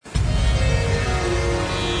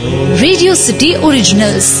Radio city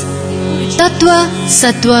originals, तत्व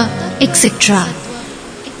सत्व etcetera.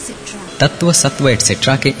 तत्व सत्व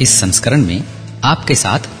एक्सेट्रा के इस संस्करण में आपके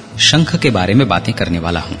साथ शंख के बारे में बातें करने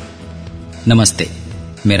वाला हूं। नमस्ते,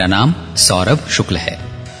 मेरा नाम सौरभ शुक्ल है।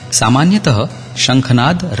 सामान्यतः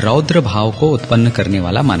शंखनाद रौद्र भाव को उत्पन्न करने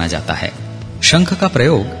वाला माना जाता है। शंख का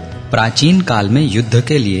प्रयोग प्राचीन काल में युद्ध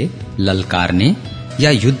के लिए ललकारने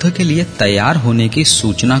या युद्ध के लिए तैयार होने की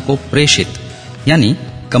सूचना को प्रेषित यानी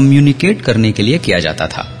कम्युनिकेट करने के लिए किया जाता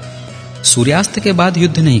था। सूर्यास्त के बाद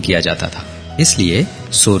युद्ध नहीं किया जाता था, इसलिए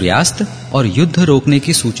सूर्यास्त और युद्ध रोकने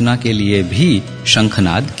की सूचना के लिए भी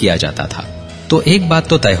शंखनाद किया जाता था। तो एक बात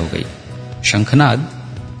तो तय हो गई, शंखनाद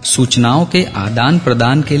सूचनाओं के आदान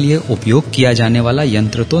प्रदान के लिए उपयोग किया जाने वाला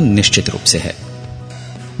यंत्र तो निश्चित रूप से है।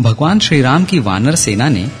 भगवान श्री राम की वानर सेना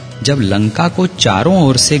ने जब लंका को चारों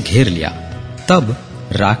ओर से घेर लिया, तब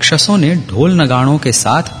राक्षसों ने ढोल नगाड़ों के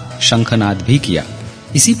साथ शंखनाद भी किया।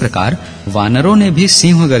 इसी प्रकार वानरों ने भी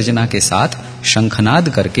सिंह गर्जना के साथ शंखनाद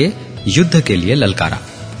करके युद्ध के लिए ललकारा।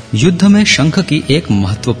 युद्ध में शंख की एक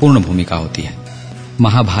महत्वपूर्ण भूमिका होती है।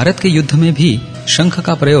 महाभारत के युद्ध में भी शंख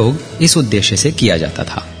का प्रयोग इस उद्देश्य से किया जाता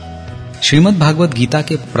था। श्रीमद् भागवत गीता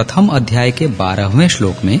के प्रथम अध्याय के 12वें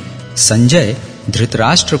श्लोक में संजय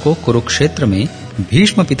धृतराष्ट्र को कुरुक्षेत्र में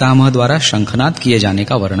भीष्म पितामह द्वारा शंखनाद किए जाने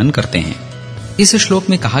का वर्णन करते हैं। इस श्लोक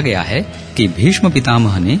में कहा गया है कि भीष्म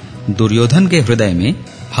पितामह ने दुर्योधन के हृदय में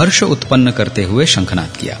हर्ष उत्पन्न करते हुए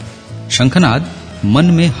शंखनाद किया। शंखनाद मन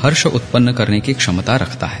में हर्ष उत्पन्न करने की क्षमता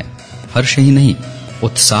रखता है। हर्ष ही नहीं,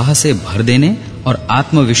 उत्साह से भर देने और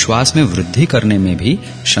आत्मविश्वास में वृद्धि करने में भी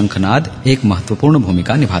शंखनाद एक महत्वपूर्ण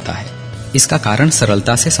भूमिका निभाता है। इसका कारण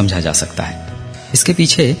सरलता से समझा जा सकता है। इसके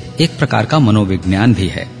पीछे एक प्रकार का मनोविज्ञान भी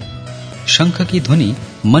है। शंख की ध्वनि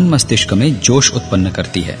मन मस्तिष्क में जोश उत्पन्न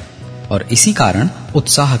करती है और इसी कारण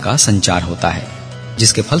उत्साह का संचार होता है,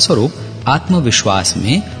 जिसके फलस्वरूप आत्मविश्वास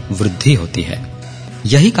में वृद्धि होती है।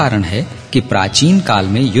 यही कारण है कि प्राचीन काल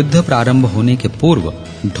में युद्ध प्रारंभ होने के पूर्व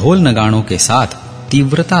ढोल नगाड़ों के साथ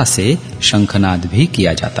तीव्रता से शंखनाद भी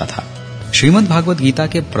किया जाता था। श्रीमद् भागवत गीता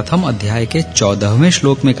के प्रथम अध्याय के 14वें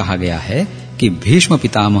श्लोक में कहा गया है कि भीष्म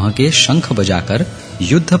पितामह के शंख बजाकर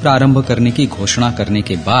युद्ध प्रारंभ करने की घोषणा करने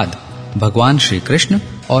के बाद भगवान श्री कृष्ण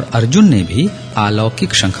और अर्जुन ने भी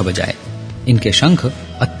अलौकिक शंख बजाए। इनके शंख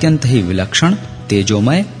अत्यंत ही विलक्षण,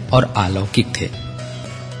 तेजोमय और अलौकिक थे।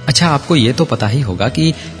 अच्छा, आपको ये तो पता ही होगा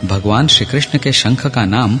कि भगवान श्री कृष्ण के शंख का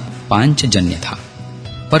नाम पांचजन्य था,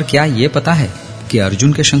 पर क्या ये पता है कि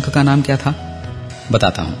अर्जुन के शंख का नाम क्या था?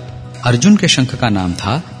 बताता हूं। अर्जुन के शंख का नाम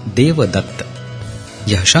था देवदत्त।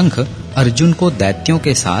 यह शंख अर्जुन को दैत्यों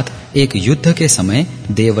के साथ एक युद्ध के समय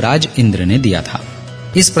देवराज इंद्र ने दिया था।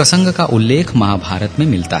 इस प्रसंग का उल्लेख महाभारत में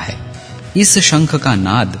मिलता है। इस शंख का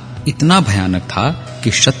नाद इतना भयानक था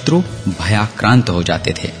कि शत्रु भयाक्रांत हो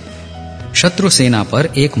जाते थे। शत्रु सेना पर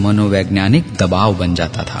एक मनोवैज्ञानिक दबाव बन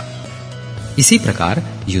जाता था। इसी प्रकार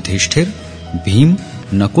युधिष्ठिर, भीम,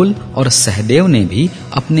 नकुल और सहदेव ने भी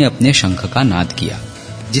अपने अपने शंख का नाद किया,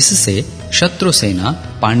 जिससे शत्रु सेना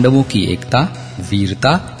पांडवों की एकता,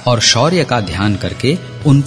 वीरता और शौर्य का ध्यान करके उन